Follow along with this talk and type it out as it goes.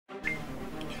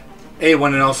Hey,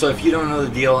 one and also, if you don't know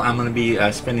the deal, I'm going to be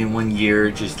spending 1 year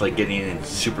just like getting in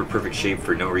super perfect shape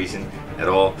for no reason at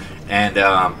all. And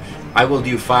I will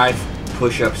do 5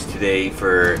 push-ups today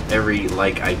for every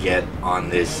like I get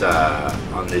on this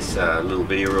little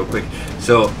video real quick.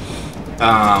 So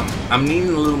I'm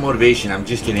needing a little motivation. I'm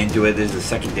just getting into it. This is the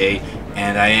second day,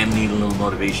 and I am needing a little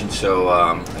motivation.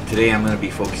 So today I'm going to be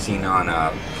focusing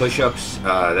on push-ups.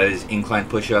 That is incline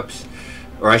push-ups.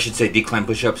 Or I should say decline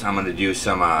push-ups. I'm going to do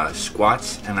some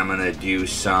squats, and I'm going to do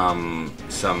some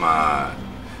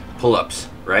pull-ups,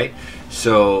 right?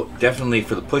 So definitely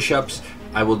for the push-ups,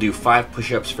 I will do 5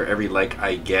 push-ups for every like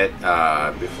I get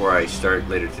before I start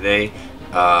later today.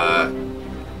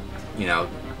 You know,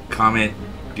 comment,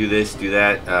 do this, do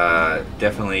that.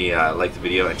 Definitely like the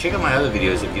video, and check out my other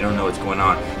videos if you don't know what's going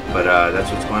on. But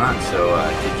that's what's going on. So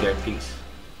take care, peace.